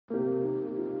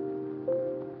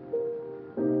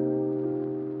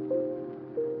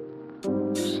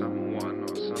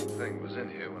in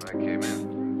here when I came in.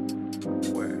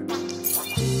 Where?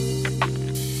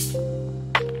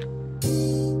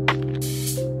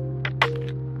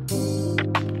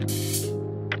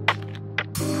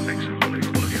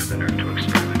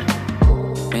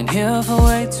 Been here for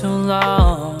way too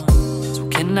long, so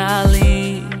can I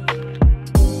leave?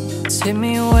 It's hit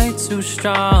me way too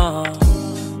strong,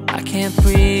 I can't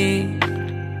breathe.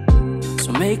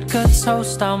 So make a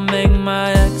toast, I'll make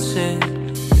my exit.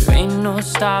 There ain't no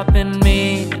stopping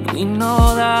me, and we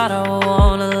know that I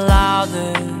won't allow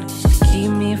this to keep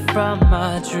me from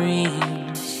my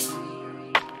dreams.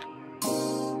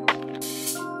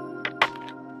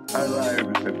 Our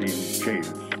lives have been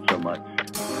changed so much.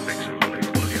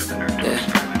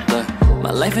 Yeah, look,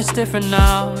 my life is different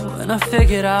now, and I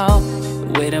figured out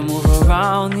the way to move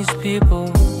around these people.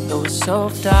 Though it's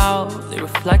self-doubt, they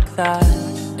reflect that,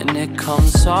 and it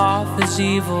comes off as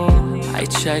evil. I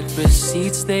check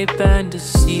receipts, they've been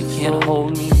deceived. Can't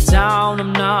hold me down,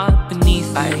 I'm not beneath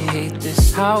you. I hate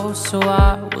this house, so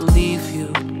I will leave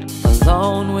you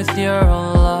alone with your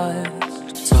own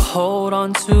lies, to hold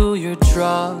on to your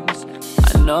drugs.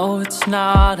 I know it's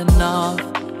not enough,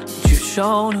 but you've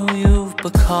shown who you've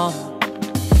become,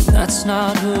 and that's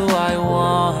not who I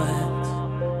want.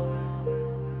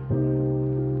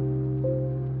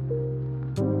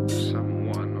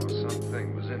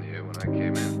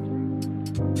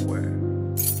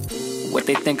 What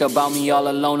they think about me all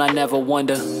alone, I never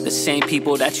wonder. The same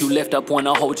people that you lift up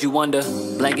wanna hold you under.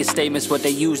 Blanket statements, what they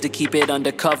use to keep it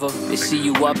undercover. They see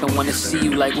you up and wanna see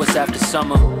you like what's after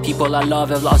summer. People I love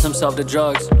have lost themselves to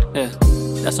drugs. Yeah,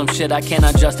 that's some shit I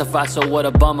cannot justify, so what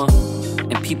a bummer.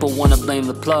 And people wanna blame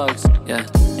the plugs. Yeah,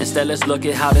 instead let's look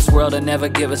at how this world will never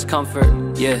give us comfort.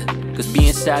 Yeah, cause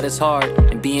being sad is hard,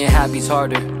 and being happy's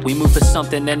harder. We move for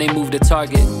something, then they move to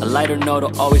target. A lighter note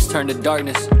will always turn to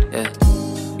darkness. Yeah,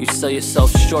 you sell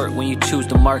yourself short when you choose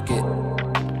to market.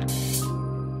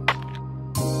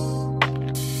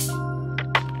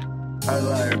 Our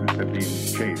lives have been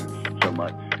changed so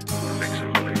much.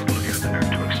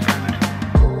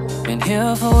 Been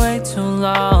here for way too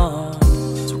long,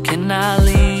 so can I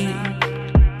leave?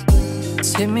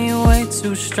 It's hit me way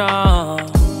too strong,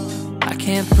 I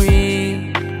can't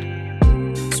breathe.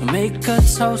 So make a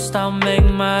toast, I'll make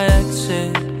my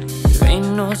exit. There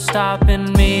ain't no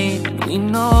stopping me, and we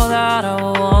know that I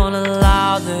won't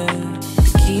allow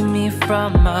this to keep me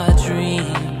from my